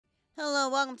Hello,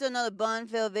 welcome to another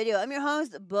Bun-filled video. I'm your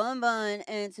host, BunBun,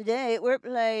 and today we're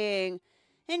playing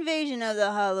Invasion of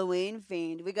the Halloween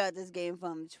Fiend. We got this game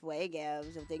from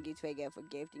Twagav, so thank you, Twagav, for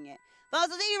gifting it. But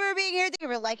also, thank you for being here. Thank you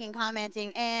for liking,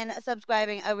 commenting, and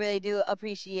subscribing. I really do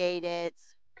appreciate it.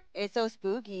 It's so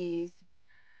spooky.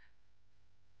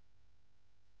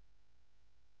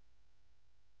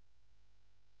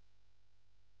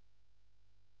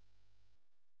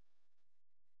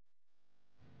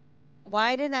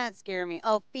 Why did that scare me?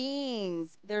 Oh,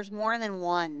 fiends. There's more than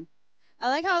one. I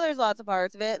like how there's lots of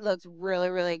parts of it. Looks really,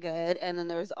 really good. And then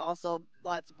there's also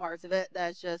lots of parts of it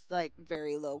that's just like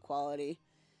very low quality.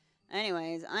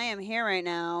 Anyways, I am here right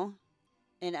now.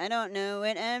 And I don't know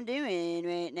what I'm doing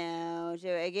right now.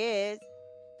 So I guess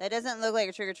that doesn't look like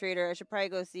a trick-or-treater. I should probably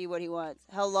go see what he wants.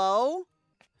 Hello?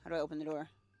 How do I open the door?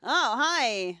 Oh,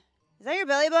 hi. Is that your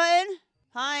belly button?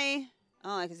 Hi.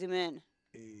 Oh, I can zoom in.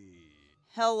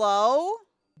 Hello?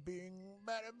 Bing,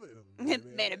 bada boom.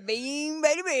 Bada bing,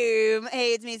 bada boom.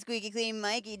 Hey, it's me, Squeaky Clean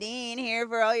Mikey Dean, here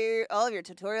for all of your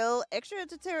territorial and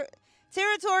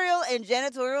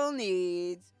janitorial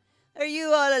needs. Are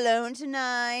you all alone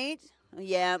tonight?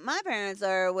 Yeah, my parents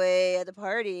are away at the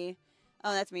party.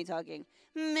 Oh, that's me talking.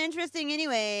 Interesting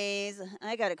anyways.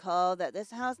 I got a call that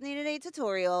this house needed a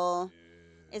tutorial.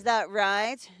 Is that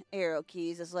right? Arrow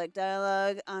keys to select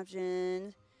dialogue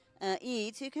options. E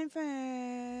to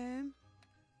confirm.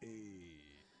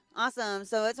 Awesome.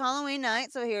 So it's Halloween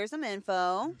night, so here's some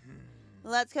info.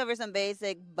 Let's cover some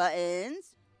basic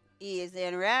buttons. E is to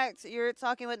interact. You're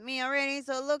talking with me already,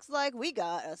 so it looks like we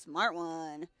got a smart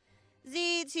one.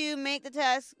 Z to make the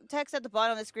text at the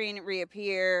bottom of the screen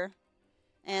reappear.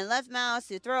 And left mouse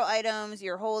to throw items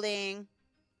you're holding.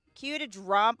 Q to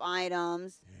drop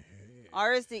items.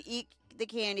 R is to eat the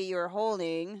candy you're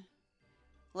holding.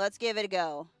 Let's give it a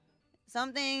go.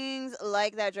 Some things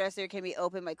like that dresser can be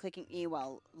opened by clicking E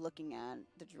while looking at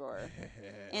the drawer.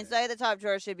 Inside the top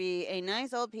drawer should be a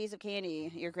nice old piece of candy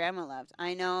your grandma left.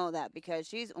 I know that because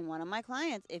she's one of my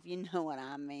clients, if you know what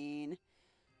I mean.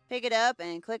 Pick it up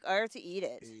and click R to eat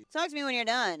it. Talk to me when you're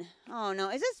done. Oh no,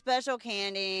 is it special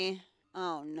candy?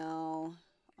 Oh no.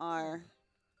 R.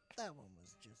 That one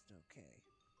was just okay.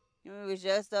 It was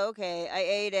just okay. I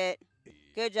ate it.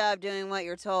 Good job doing what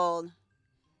you're told.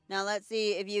 Now let's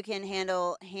see if you can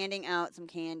handle handing out some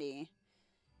candy.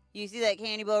 You see that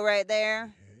candy bowl right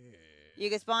there? You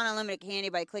can spawn unlimited candy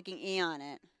by clicking E on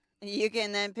it. You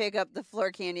can then pick up the floor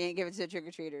candy and give it to the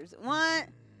trick-or-treaters. What?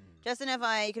 Just an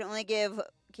FYI, you can only give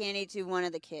candy to one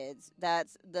of the kids.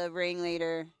 That's the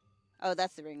ringleader. Oh,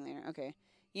 that's the ringleader. Okay.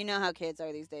 You know how kids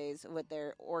are these days with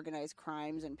their organized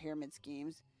crimes and pyramid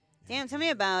schemes. Damn, tell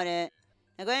me about it.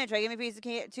 Now go ahead and try to give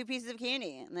me two pieces of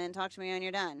candy, and then talk to me when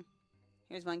you're done.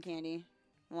 Here's one candy.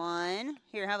 One.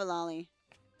 Here, have a lolly.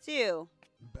 Two.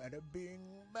 Bada bing,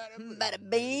 bada boom. Bada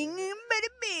bing, bada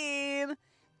beam.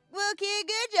 Well, kid,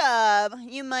 good job.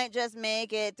 You might just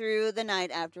make it through the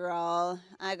night after all.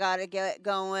 I gotta get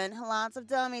going. Lots of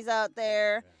dummies out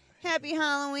there. Happy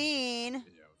Halloween.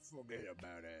 Yeah, forget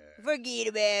about it. Forget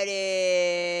about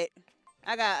it.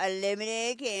 I got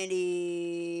unlimited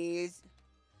candies.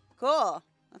 Cool.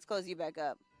 Let's close you back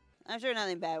up. I'm sure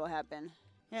nothing bad will happen.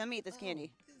 Here, let me eat this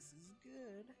candy. This is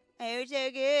good. Oh,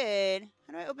 so good.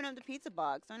 How do I open up the pizza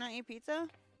box? Do I not eat pizza?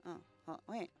 Oh,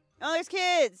 wait. Oh, there's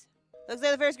kids. Looks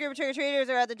like the first group of trick-or-treaters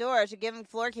are at the door. I should give them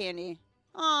floor candy.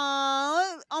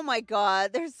 Aww. Oh my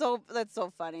god. That's so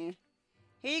funny.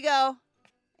 Here you go.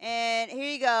 And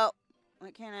here you go.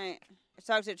 What can I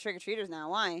talk to the trick-or-treaters now?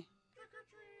 Why?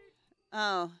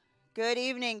 Oh. Good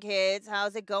evening, kids.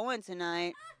 How's it going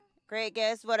tonight? Great.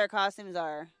 Guess what our costumes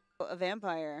are? A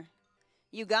vampire.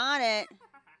 You got it.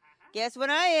 Guess what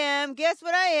I am? Guess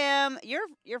what I am? You're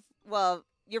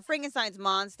Frankenstein's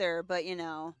monster, but you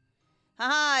know.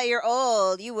 Haha, you're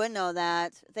old. You would know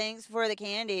that. Thanks for the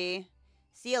candy.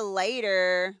 See you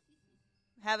later.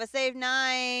 Have a safe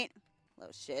night.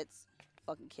 Little shits.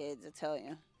 Fucking kids, I tell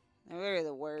you. They're really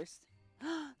the worst.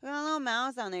 Look at that little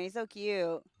mouse down there. He's so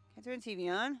cute. Can I turn the TV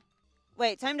on?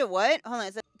 Wait, time to what? Hold on.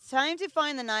 It's time to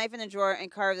find the knife in the drawer and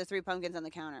carve the 3 pumpkins on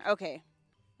the counter. Okay.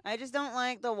 I just don't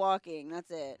like the walking. That's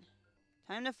it.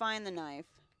 Time to find the knife.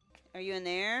 Are you in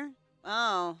there?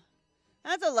 Oh.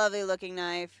 That's a lovely looking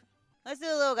knife. Let's do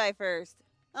the little guy first.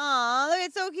 Aw, look,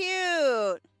 it's so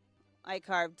cute. I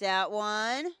carved that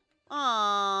one.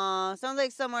 Aw, sounds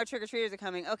like some more trick-or-treaters are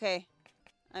coming. Okay.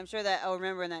 I'm sure that I'll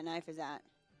remember when that knife is at.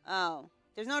 Oh.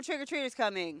 There's no trick-or-treaters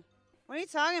coming. What are you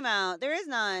talking about? There is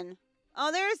none.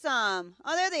 Oh, there is some.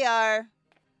 Oh, there they are.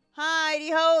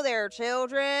 Heidi-ho there,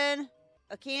 children.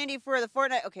 A candy for the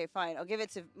Fortnite. Okay, fine. I'll give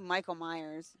it to Michael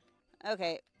Myers.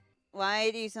 Okay.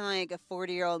 Why do you sound like a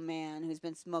 40-year-old man who's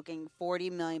been smoking 40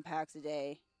 million packs a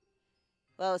day?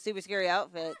 Well, super scary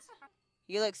outfits.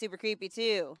 You look super creepy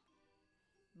too.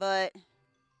 But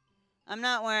I'm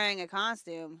not wearing a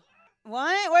costume.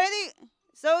 What? Why are they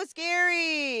so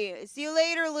scary? See you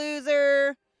later,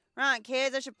 loser. Right,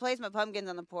 kids, I should place my pumpkins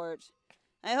on the porch.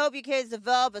 I hope you kids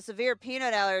develop a severe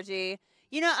peanut allergy.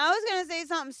 You know, I was going to say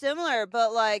something similar,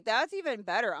 but, like, that's even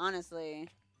better, honestly.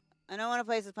 I don't want to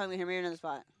place this pumpkin here. Maybe another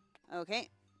spot. Okay.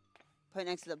 Put it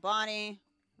next to the body.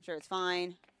 I'm sure it's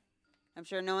fine. I'm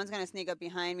sure no one's going to sneak up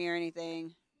behind me or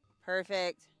anything.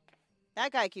 Perfect.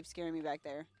 That guy keeps scaring me back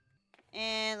there.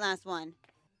 And last one.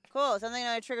 Cool. Sounds like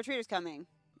another trick-or-treater's coming.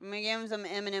 I'm going to give him some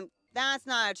M&M. That's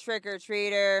not a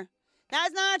trick-or-treater.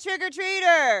 That's not a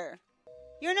trick-or-treater.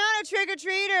 You're not a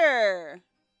trick-or-treater.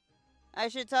 I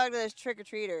should talk to this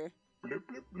trick-or-treater. Blah,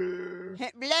 blah, blah.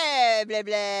 Blah, blah,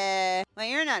 blah. Well,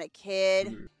 you're not a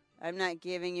kid. I'm not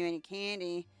giving you any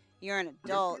candy. You're an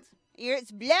adult.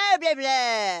 It's blah, blah,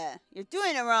 blah. You're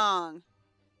doing it wrong.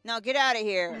 Now get out of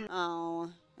here. Oh,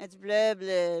 it's blah,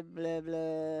 blah, blah,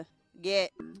 blah.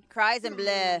 Get. Cries and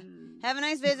blah. Have a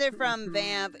nice visit from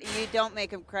Vamp. You don't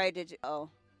make him cry, did you? Oh.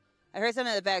 I heard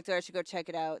something at the back door. I should go check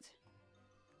it out.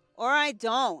 Or I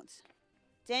don't.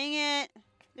 Dang it.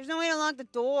 There's no way to lock the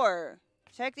door.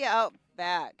 Check the out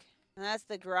back. And that's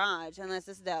the garage, unless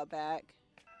this is the out back.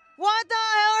 What the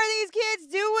hell are these kids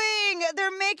doing?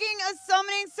 They're making a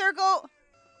summoning circle.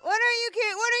 What are you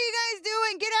guys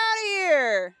doing? Get out of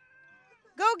here.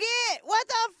 Go get. What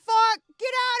the fuck?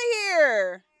 Get out of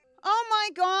here. Oh my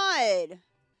god.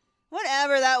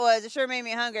 Whatever that was, it sure made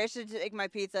me hungry. I should take my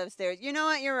pizza upstairs. You know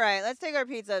what? You're right. Let's take our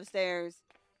pizza upstairs.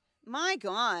 My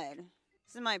god.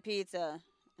 This is my pizza.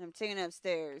 And I'm taking it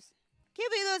upstairs.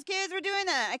 Can't believe those kids were doing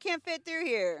that. I can't fit through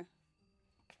here.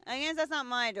 I guess that's not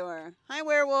my door. Hi,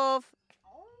 werewolf.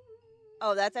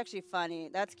 Oh, that's actually funny.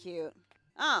 That's cute.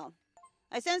 Oh.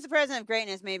 I sense the presence of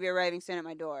greatness may be arriving soon at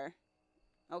my door.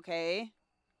 Okay.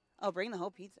 Oh, bring the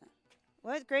whole pizza.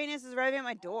 What greatness is arriving at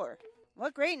my door?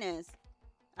 What greatness?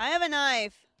 I have a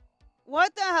knife.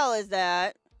 What the hell is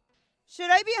that? Should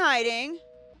I be hiding?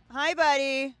 Hi,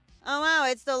 buddy. Oh, wow.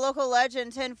 It's the local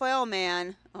legend Tinfoil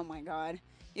Man. Oh, my God.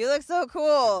 You look so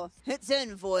cool.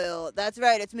 Tinfoil. That's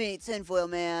right. It's me, Tinfoil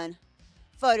Man.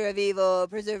 Fighter of evil,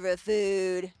 preserver of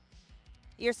food.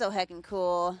 You're so heckin'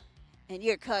 cool. And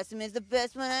your costume is the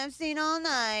best one I've seen all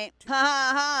night. Ha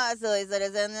ha ha, silly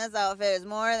citizen. This outfit is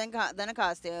more than a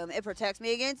costume. It protects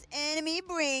me against enemy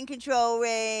brain control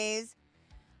rays.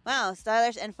 Wow,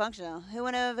 stylish and functional. Who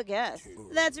would have guessed?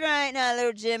 That's right, now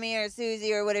little Jimmy or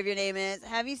Susie or whatever your name is.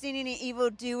 Have you seen any evil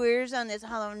doers on this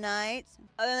hollow night?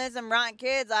 Other than some rotten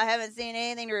kids, I haven't seen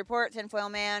anything to report, Tinfoil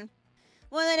Man.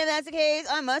 Well then, if that's the case,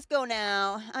 I must go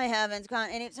now. I haven't got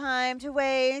any time to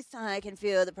waste. I can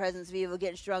feel the presence of evil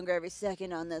getting stronger every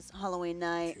second on this Halloween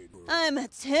night. I'm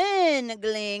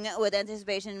tingling with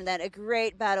anticipation that a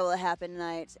great battle will happen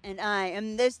tonight, and I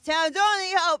am this town's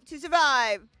only hope to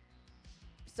survive.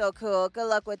 So cool. Good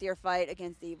luck with your fight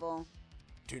against evil.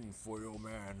 Tinfoil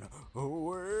Man,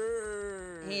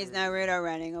 away! He's now Rudolph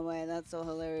running away. That's so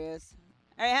hilarious.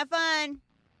 Alright, have fun.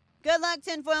 Good luck,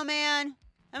 Tinfoil Man.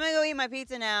 I'm gonna go eat my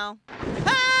pizza now.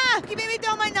 Ah! He made me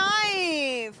throw my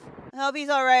knife! I hope he's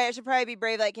alright. I should probably be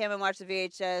brave like him and watch the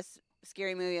VHS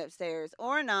scary movie upstairs.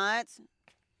 Or not.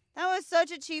 That was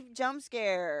such a cheap jump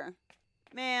scare.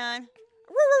 Man.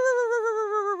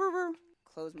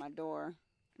 Close my door.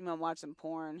 I'm gonna watch some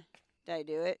porn. Did I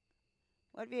do it?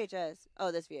 What VHS?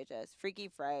 Oh, this VHS. Freaky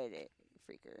Friday.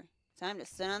 Freaker. Time to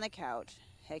sit on the couch.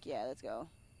 Heck yeah, let's go.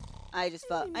 I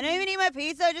don't even eat my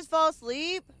pizza. I just fall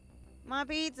asleep. My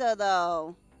pizza,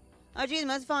 though. Oh, geez,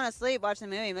 must have fallen asleep watching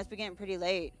the movie. Must be getting pretty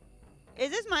late. Is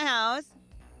this my house?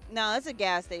 No, that's a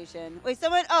gas station. Wait,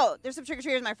 someone... Oh, there's some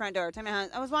trick-or-treaters at my front door. Tell me how...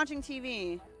 I was watching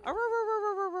TV.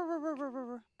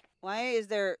 Why is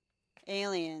there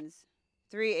aliens?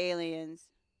 3 aliens.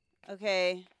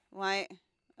 Okay. Why?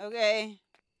 Okay.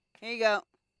 Here you go.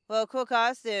 Well, cool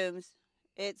costumes.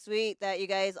 It's sweet that you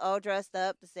guys all dressed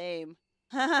up the same.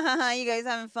 You guys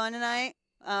having fun tonight?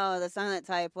 Oh, the silent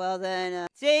type. Well then,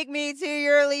 take me to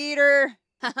your leader.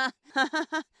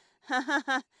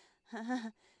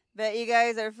 Bet you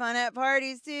guys are fun at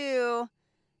parties too.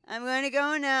 I'm going to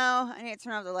go now. I need to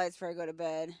turn off the lights before I go to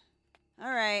bed.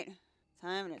 Alright.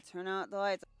 Time to turn out the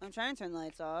lights. I'm trying to turn the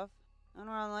lights off. I don't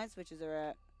know where all the light switches are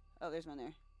at. Oh, there's one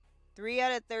there. 3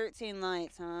 out of 13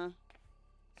 lights, huh?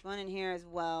 There's one in here as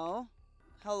well.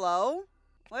 Hello?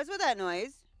 What's with that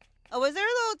noise? Oh, was there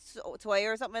a little toy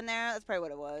or something in there? That's probably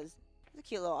what it was. It's a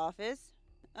cute little office.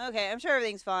 Okay, I'm sure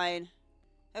everything's fine.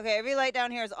 Okay, every light down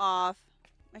here is off.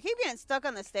 I keep getting stuck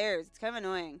on the stairs. It's kind of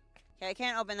annoying. Okay, I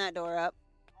can't open that door up.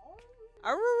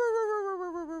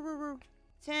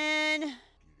 10.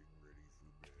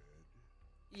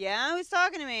 Yeah, who's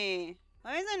talking to me?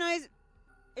 Why is that noise?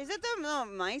 Is it the little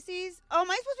miceies? Oh,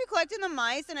 am I supposed to be collecting the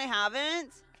mice and I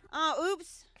haven't? Oh,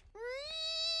 oops.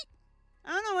 I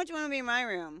don't know which one would be in my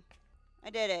room. I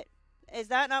did it. Is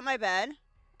that not my bed?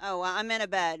 Oh, well, I'm in a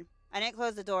bed. I didn't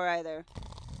close the door either.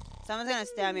 Someone's gonna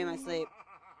stab me in my sleep.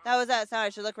 That was that sound. I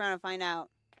should look around and find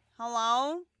out.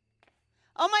 Hello?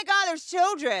 Oh my god, there's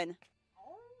children!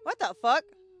 What the fuck?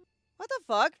 What the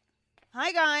fuck?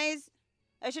 Hi, guys.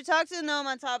 I should talk to the gnome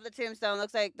on top of the tombstone.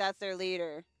 Looks like that's their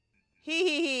leader. Hee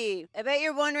hee hee. I bet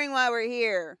you're wondering why we're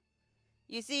here.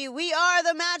 You see, we are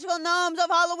the magical gnomes of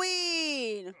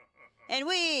Halloween! And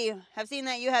we have seen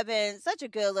that you have been such a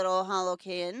good little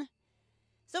Hallowkin.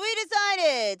 So we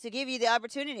decided to give you the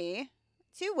opportunity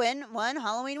to win one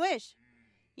Halloween wish.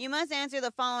 You must answer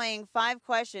the following 5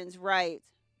 questions right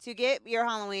to get your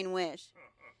Halloween wish.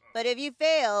 But if you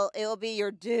fail, it will be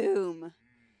your doom.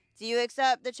 Do you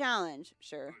accept the challenge?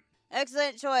 Sure.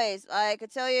 Excellent choice. I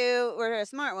could tell you we're a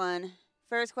smart one.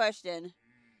 First question.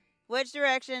 Which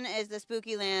direction is the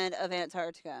spooky land of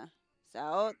Antarctica?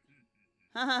 South?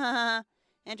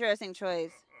 Interesting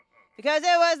choice. Because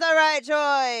it was the right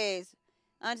choice!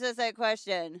 On to the second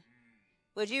question.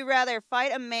 Would you rather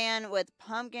fight a man with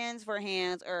pumpkins for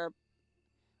hands or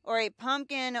a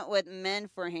pumpkin with men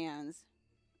for hands?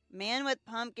 Man with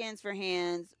pumpkins for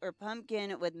hands or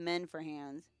pumpkin with men for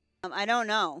hands? I don't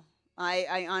know.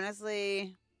 I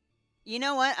honestly... You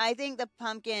know what? I think the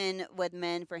pumpkin with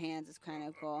men for hands is kind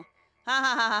of cool. Ha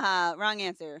ha ha ha ha. Wrong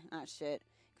answer. Oh, shit.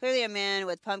 Clearly a man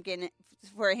with pumpkin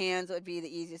for hands would be the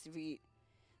easiest to beat.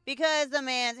 Because the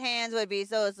man's hands would be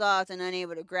so soft and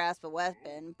unable to grasp a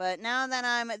weapon. But now that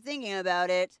I'm thinking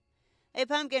about it, a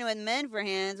pumpkin with men for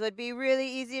hands would be really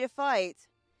easy to fight.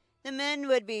 The men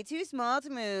would be too small to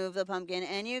move the pumpkin,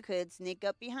 and you could sneak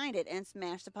up behind it and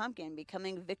smash the pumpkin,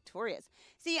 becoming victorious.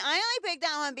 See, I only picked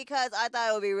that one because I thought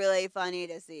it would be really funny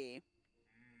to see.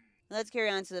 Let's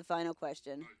carry on to the final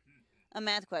question. A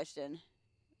math question.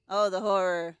 Oh, the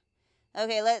horror.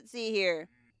 Okay, let's see here.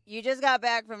 You just got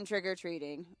back from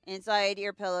trick-or-treating. Inside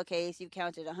your pillowcase, you've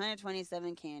counted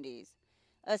 127 candies.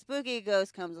 A spooky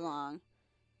ghost comes along.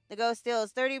 The ghost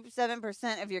steals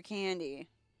 37% of your candy.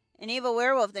 An evil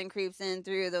werewolf then creeps in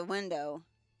through the window.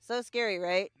 So scary,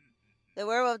 right? The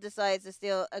werewolf decides to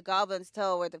steal a goblin's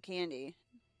toe worth of candy.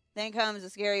 Then comes a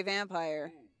scary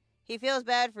vampire. He feels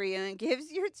bad for you and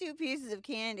gives you 2 pieces of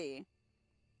candy.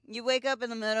 You wake up in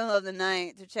the middle of the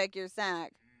night to check your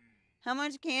sack. How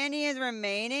much candy is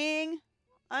remaining?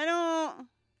 I don't...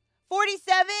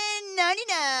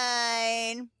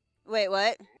 $47.99. Wait,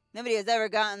 what? Nobody has ever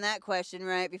gotten that question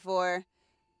right before.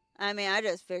 I mean, I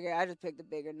just figured I just picked a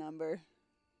bigger number.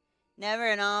 Never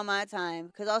in all my time.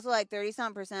 Because also, like,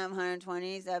 30-something% of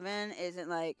 127 isn't,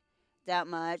 like, that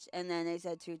much. And then they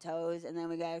said 2 toes, and then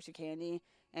we got extra candy.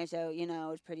 And so, you know,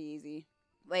 it was pretty easy.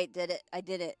 Wait, did it? I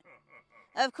did it.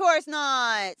 Of course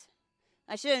not!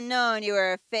 I should have known you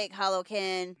were a fake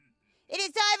Hallowkin. It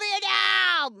is time for your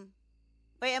job!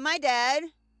 Wait, am I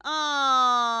dead?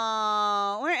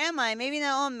 Oh, where am I? Maybe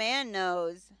that old man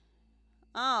knows.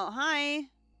 Oh, hi.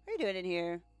 What are you doing in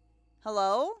here?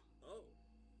 Hello? Oh.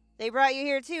 They brought you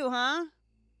here too, huh?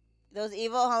 Those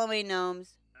evil Halloween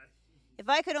gnomes. If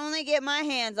I could only get my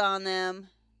hands on them.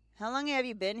 How long have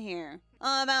you been here?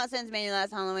 Oh, about since maybe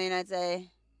last Halloween, I'd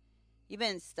say. You've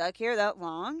been stuck here that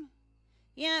long?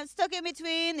 Yeah, stuck in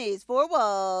between these 4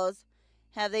 walls.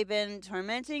 Have they been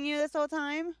tormenting you this whole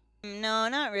time? No,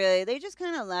 not really. They just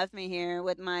kind of left me here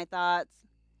with my thoughts.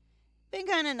 Been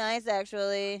kind of nice,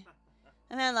 actually.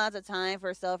 I've had lots of time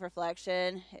for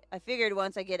self-reflection. I figured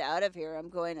once I get out of here, I'm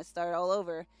going to start all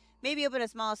over. Maybe open a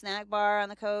small snack bar on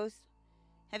the coast.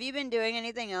 Have you been doing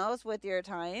anything else with your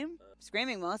time?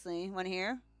 Screaming mostly. Want to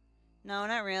hear? No,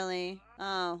 not really.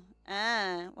 Oh,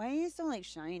 why are you so, like,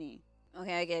 shiny?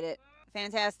 Okay, I get it.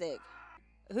 Fantastic.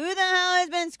 Who the hell has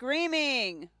been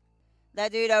screaming?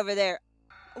 That dude over there.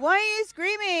 Why are you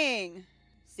screaming?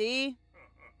 See?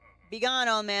 Be gone,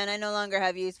 old man. I no longer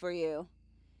have use for you.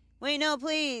 Wait, no,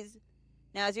 please.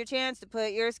 Now's your chance to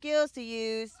put your skills to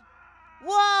use.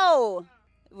 Whoa!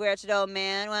 Wretched old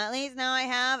man. Well, at least now I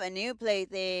have a new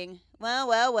plaything. Well,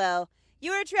 well, well.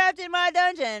 You were trapped in my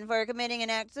dungeon for committing an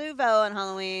act too foul on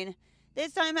Halloween.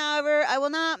 This time, however, I will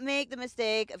not make the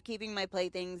mistake of keeping my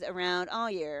playthings around all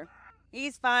year.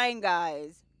 He's fine,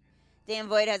 guys. Damn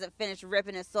Void hasn't finished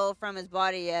ripping his soul from his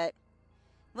body yet.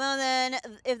 Well then,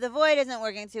 if the Void isn't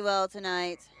working too well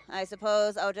tonight, I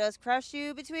suppose I'll just crush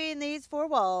you between these 4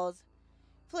 walls.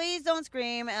 Please don't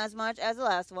scream as much as the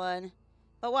last one.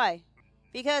 But why?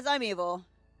 Because I'm evil.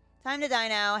 Time to die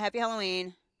now. Happy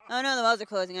Halloween. Oh no, the walls are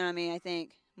closing in on me, I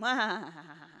think.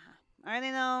 Are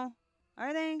they though?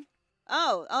 Are they?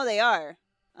 Oh, they are.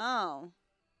 Oh.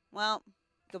 Well,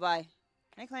 goodbye.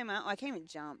 Can I climb out? Oh, I can't even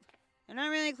jump. They're not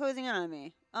really closing in on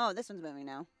me. Oh, this one's moving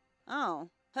now. Oh.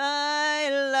 I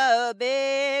love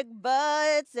big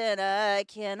butts and I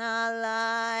cannot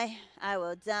lie. I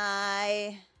will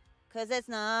die, 'cause it's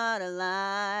not a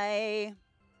lie.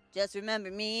 Just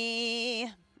remember me.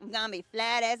 I'm gonna be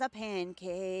flat as a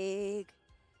pancake.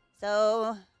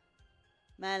 So,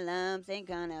 my lumps ain't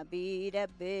gonna be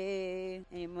that big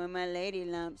anymore. My lady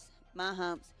lumps, my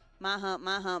humps, my hump,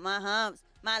 my hump, my humps.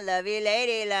 My lovely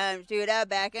lady lumps to the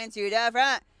back and to the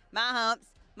front. My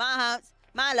humps, my humps.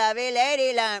 My lovely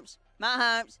lady lumps, my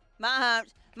humps, my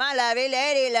lovely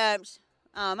lady lumps.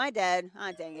 Oh, am I dead?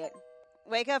 Oh, dang it.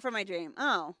 Wake up from my dream.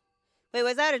 Oh. Wait,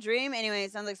 was that a dream? Anyway,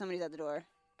 it sounds like somebody's at the door.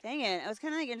 Dang it. I was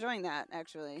kind of like enjoying that,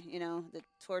 actually. You know, the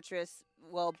torturous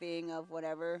well-being of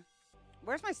whatever.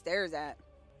 Where's my stairs at?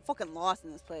 I'm fucking lost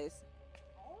in this place.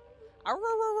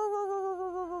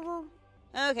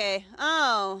 Okay.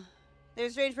 Oh.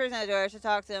 There's a strange person at the door. I should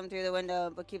talk to him through the window,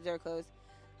 but keep the door closed.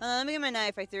 Let me get my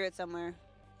knife. I threw it somewhere.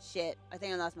 Shit. I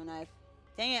think I lost my knife.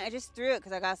 Dang it. I just threw it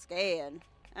because I got scared.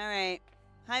 Alright.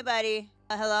 Hi, buddy.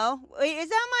 Hello? Wait, is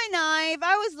that my knife?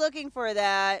 I was looking for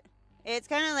that. It's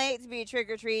kind of late to be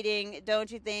trick-or-treating,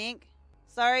 don't you think?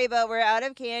 Sorry, but we're out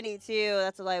of candy, too.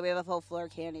 That's a lie. We have a whole floor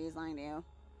of candy. He's lying to you.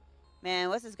 Man,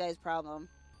 what's this guy's problem?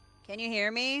 Can you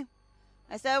hear me?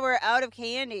 I said we're out of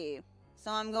candy.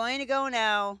 So I'm going to go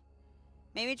now.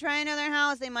 Maybe try another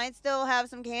house. They might still have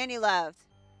some candy left.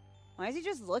 Why is he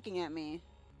just looking at me?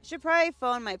 I should probably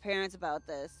phone my parents about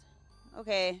this.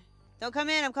 Okay. Don't come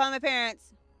in. I'm calling my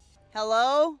parents.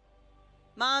 Hello?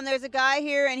 Mom, there's a guy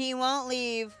here and he won't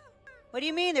leave. What do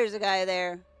you mean there's a guy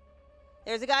there?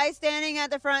 There's a guy standing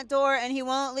at the front door and he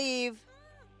won't leave.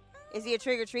 Is he a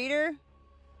trick-or-treater?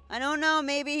 I don't know.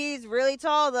 Maybe he's really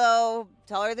tall, though.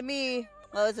 Taller than me.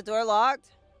 Well, is the door locked?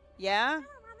 Yeah?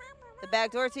 The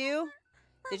back door, too?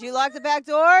 Did you lock the back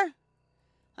door?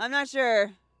 I'm not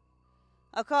sure.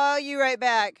 I'll call you right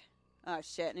back. Oh,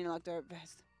 shit. I need to lock the door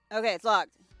best. Okay, it's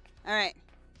locked. All right.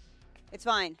 It's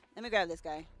fine. Let me grab this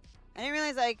guy. I didn't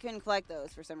realize I couldn't collect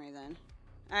those for some reason.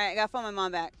 All right, I gotta phone my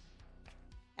mom back.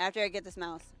 After I get this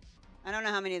mouse. I don't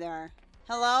know how many there are.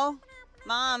 Hello?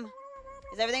 Mom?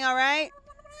 Is everything all right?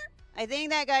 I think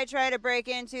that guy tried to break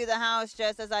into the house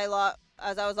just as I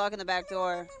was locking the back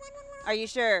door. Are you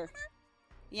sure?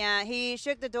 Yeah, he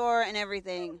shook the door and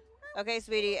everything. Okay,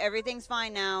 sweetie, everything's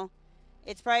fine now.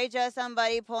 It's probably just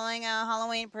somebody pulling a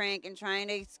Halloween prank and trying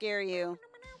to scare you.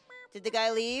 Did the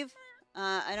guy leave?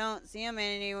 I don't see him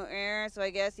anywhere, so I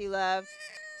guess he left.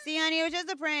 See, honey, it was just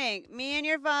a prank. Me and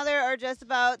your father are just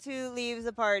about to leave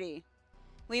the party.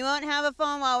 We won't have a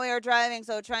phone while we are driving,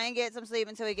 so try and get some sleep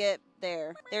until we get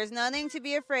there. There's nothing to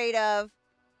be afraid of.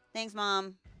 Thanks,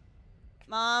 Mom.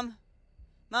 Mom?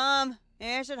 Mom?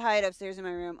 Maybe I should hide upstairs in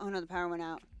my room. Oh, no, the power went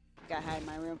out. Gotta hide in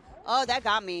my room. Oh, that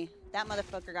got me. That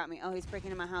motherfucker got me. Oh, he's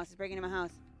breaking into my house. He's breaking into my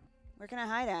house. Where can I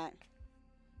hide at?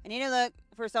 I need to look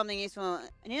for something useful.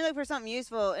 I need to look for something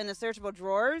useful in the searchable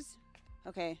drawers.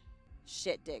 Okay.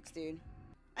 Shit dicks, dude.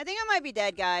 I think I might be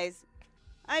dead, guys.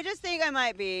 I just think I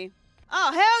might be.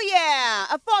 Oh, hell yeah!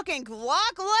 A fucking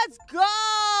Glock? Let's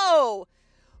go!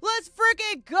 Let's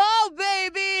freaking go,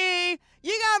 baby!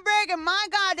 You gonna break in my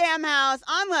goddamn house.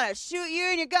 I'm gonna shoot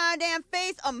you in your goddamn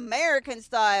face, American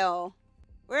style.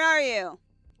 Where are you?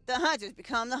 The hunters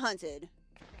become the hunted.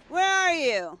 Where are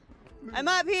you? I'm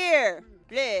up here.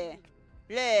 Bleh.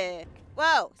 Bleh.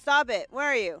 Whoa, stop it. Where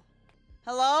are you?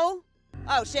 Hello?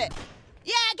 Oh, shit.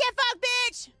 Yeah, get fucked,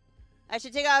 bitch! I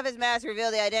should take off his mask to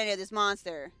reveal the identity of this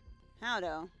monster. How,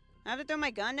 though? I have to throw my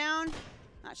gun down?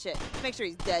 Oh, shit. Let's make sure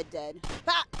he's dead.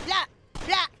 Pop, blah,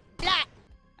 blah, blah.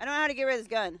 I don't know how to get rid of this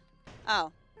gun.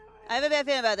 Oh. I have a bad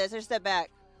feeling about this. I should step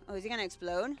back. Oh, is he gonna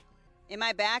explode? Am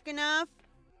I back enough?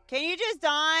 Can you just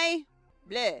die?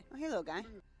 Bleh. Oh, hey, little guy.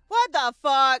 What the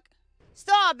fuck?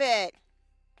 Stop it.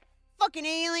 Fucking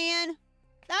alien.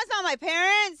 That's not my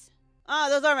parents. Oh,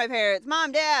 those are my parents.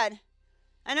 Mom, Dad.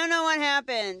 I don't know what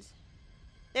happened.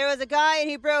 There was a guy and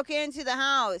he broke into the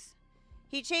house.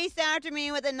 He chased after me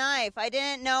with a knife. I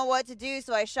didn't know what to do,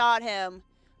 so I shot him.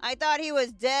 I thought he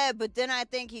was dead, but then I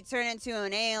think he turned into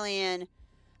an alien.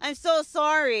 I'm so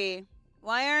sorry.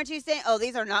 Why aren't you saying... Oh,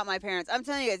 these are not my parents. I'm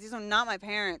telling you guys, these are not my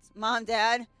parents. Mom,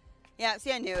 Dad. Yeah,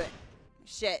 see, I knew it.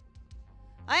 Shit.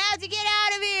 I have to get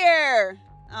out of here.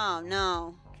 Oh,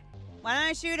 no. Why don't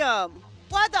I shoot him?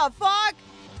 What the fuck?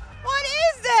 What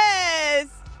is this?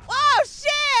 Oh,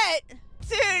 shit.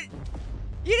 Dude.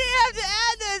 You didn't have to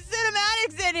add the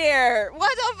cinematics in here.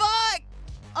 What the fuck?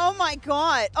 Oh my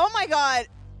god. Oh my god.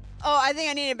 Oh, I think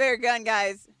I need a bigger gun,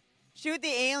 guys. Shoot the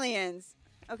aliens.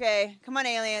 Okay, come on,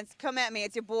 aliens. Come at me.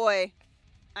 It's your boy.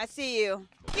 I see you.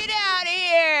 Get out of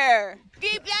here.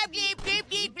 Bleep, blap, bleep, bleep,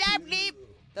 bleep, blap, bleep.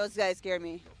 Those guys scared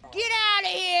me. Get out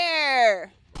of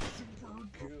here.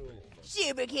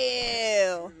 Super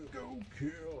kill. Go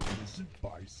kill innocent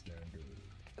bystander.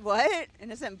 What?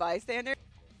 Innocent bystander?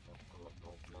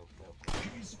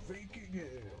 He's faking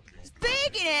it.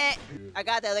 Faking it. I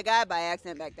got the other guy by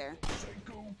accident back there.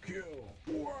 Psycho kill.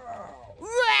 Wow.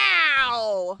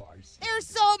 Wow! Bystander. There's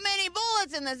so many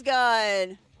bullets in this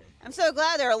gun. I'm so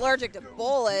glad they're allergic to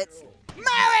bullets.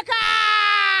 America!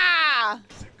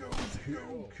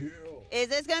 Kill, kill. Is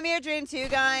this gonna be a dream too,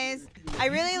 guys? I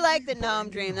really like the gnome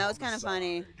dream. That was kind of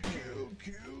funny. Kill,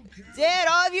 kill, kill. Dead,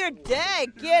 all of you are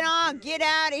dead. Get on, get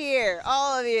out of here,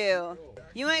 all of you.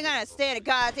 You ain't gonna stand a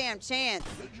goddamn chance.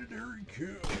 Legendary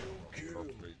kill, kill.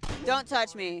 Don't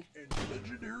touch me. And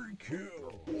legendary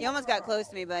kill. You almost got close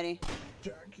to me, buddy.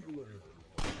 Spectacular.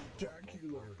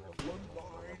 Spectacular.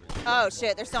 Bloodline. Oh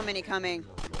shit, there's so many coming.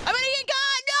 I'm gonna get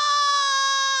caught!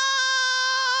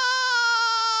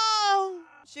 No!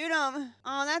 Shoot him.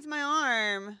 Oh, that's my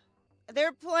arm.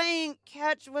 They're playing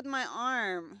catch with my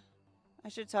arm. I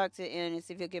should talk to Ian and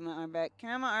see if he'll give my arm back. Can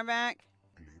I have my arm back?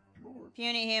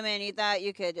 Puny human, you thought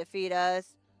you could defeat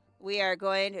us. We are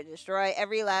going to destroy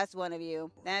every last one of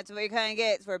you. That's what your kind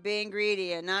gets for being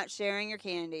greedy and not sharing your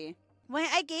candy. Wait,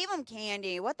 I gave him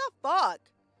candy. What the fuck?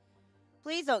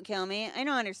 Please don't kill me. I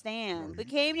don't understand. We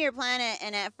came to your planet,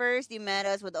 and at first you met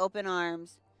us with open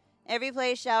arms. Every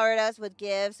place showered us with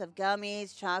gifts of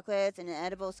gummies, chocolates, and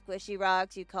edible squishy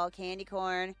rocks you call candy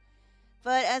corn.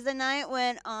 But as the night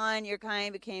went on, your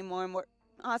kind became more and more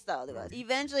hostile to us,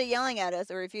 eventually yelling at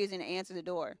us or refusing to answer the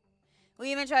door.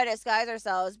 We even tried to disguise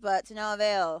ourselves, but to no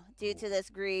avail. Due to this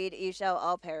greed, you shall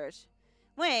all perish.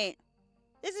 Wait,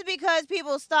 this is because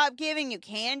people stopped giving you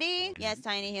candy? Yes,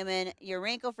 tiny human, your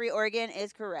wrinkle-free organ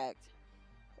is correct.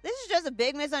 This is just a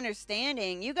big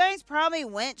misunderstanding. You guys probably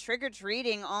went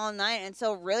trick-or-treating all night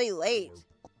until really late.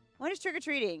 What is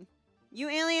trick-or-treating? You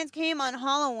aliens came on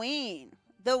Halloween.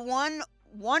 The one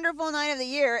wonderful night of the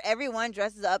year, everyone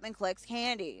dresses up and collects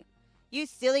candy. You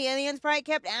silly aliens probably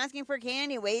kept asking for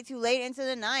candy way too late into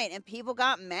the night, and people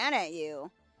got mad at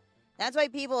you. That's why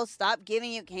people stopped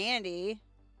giving you candy.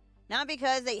 Not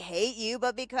because they hate you,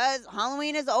 but because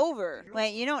Halloween is over.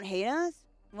 Wait, you don't hate us?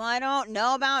 Well, I don't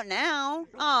know about now.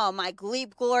 Oh, my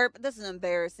gleep glorp. This is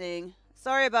embarrassing.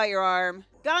 Sorry about your arm.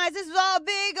 Guys, this is all a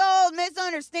big old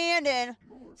misunderstanding.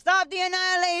 Stop the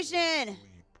annihilation.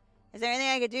 Is there anything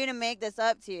I could do to make this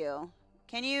up to you?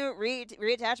 Can you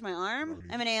reattach my arm?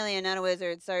 I'm an alien, not a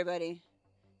wizard. Sorry, buddy.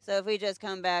 So if we just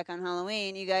come back on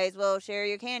Halloween, you guys will share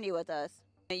your candy with us.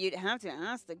 You'd have to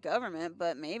ask the government,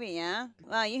 but maybe, yeah.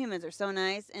 Wow, you humans are so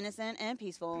nice, innocent, and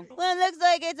peaceful. Well, it looks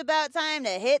like it's about time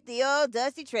to hit the old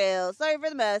dusty trail. Sorry for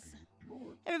the mess.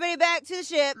 Everybody back to the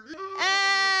ship.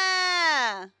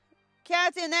 Ah!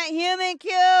 Captain, that human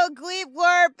killed Gleep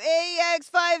Glorp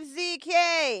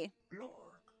AX5ZK.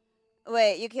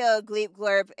 Wait, you killed Gleep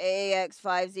Glorp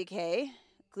AX5ZK?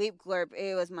 Gleep Glorp,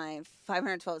 it was my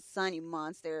 512th son, you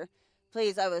monster.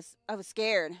 Please, I was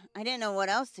scared. I didn't know what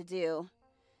else to do.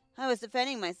 I was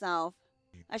defending myself.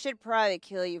 I should probably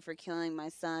kill you for killing my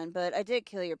son, but I did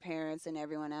kill your parents and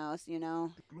everyone else, you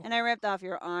know? And I ripped off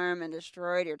your arm and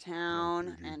destroyed your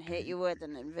town and hit you with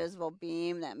an invisible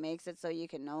beam that makes it so you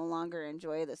can no longer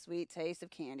enjoy the sweet taste of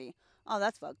candy. Oh,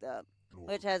 that's fucked up.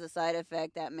 Which has a side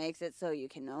effect that makes it so you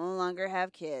can no longer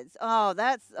have kids. I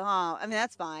mean,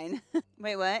 that's fine.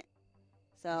 Wait, what?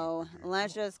 So,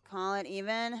 let's just call it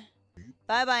even.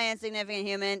 Bye-bye, insignificant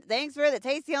human. Thanks for the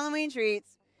tasty Halloween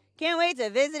treats. Can't wait to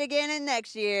visit again in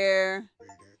next year.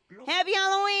 Happy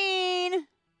Halloween!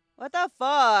 What the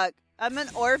fuck? I'm an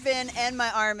orphan and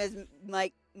my arm is,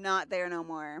 like, not there no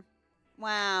more.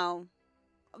 Wow.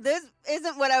 This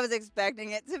isn't what I was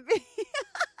expecting it to be.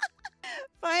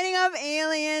 Fighting off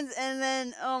aliens and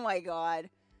then, oh my god.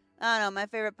 I don't know, my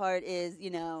favorite part is, you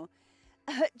know,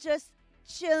 just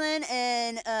chilling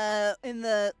and in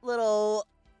the little,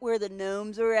 where the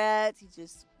gnomes were at. He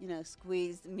just, you know,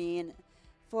 squeezed me and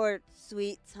 4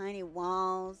 sweet tiny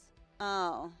walls.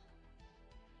 Oh.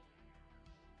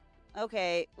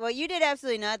 Okay, well you did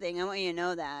absolutely nothing. I want you to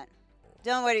know that.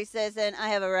 Don't worry, citizen, I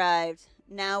have arrived.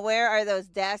 Now where are those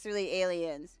dastardly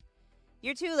aliens?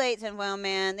 You're too late, Tinfoil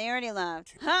Man. They already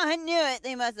left. Ha, I knew it.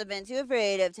 They must have been too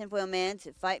afraid of Tinfoil Man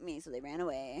to fight me, so they ran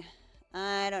away.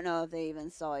 I don't know if they even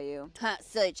saw you. Ha,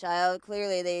 silly child.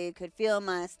 Clearly they could feel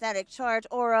my static charge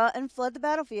aura and flood the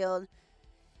battlefield.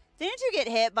 Didn't you get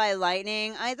hit by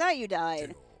lightning? I thought you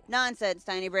died. Nonsense,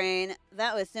 Tiny Brain.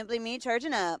 That was simply me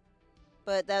charging up.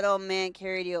 But that old man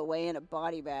carried you away in a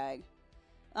body bag.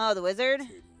 Oh, the wizard?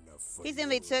 He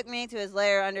simply took me to his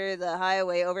lair under the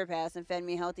highway overpass and fed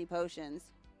me healthy potions.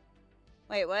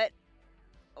 Wait, what?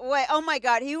 Wait, oh my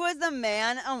god, he was the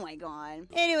man? Oh my god.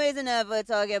 Anyways, enough of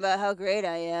talking about how great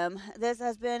I am. This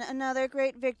has been another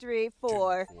great victory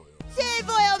for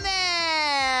Tinfoil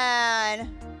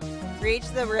Man! Reach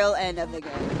the real end of the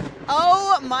game.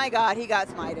 Oh my god, he got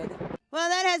smited. Well,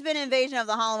 that has been Invasion of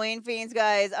the Halloween Fiends,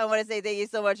 guys. I want to say thank you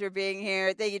so much for being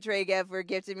here. Thank you, Trey Geff, for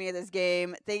gifting me this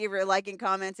game. Thank you for liking,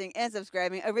 commenting, and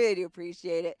subscribing. I really do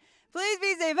appreciate it. Please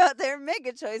be safe out there. Make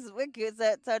good choices with kids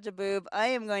that touch a boob. I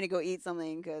am going to go eat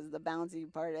something because the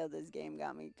bouncy part of this game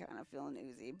got me kind of feeling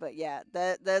oozy. But yeah,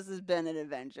 this has been an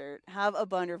adventure. Have a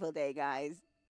wonderful day, guys.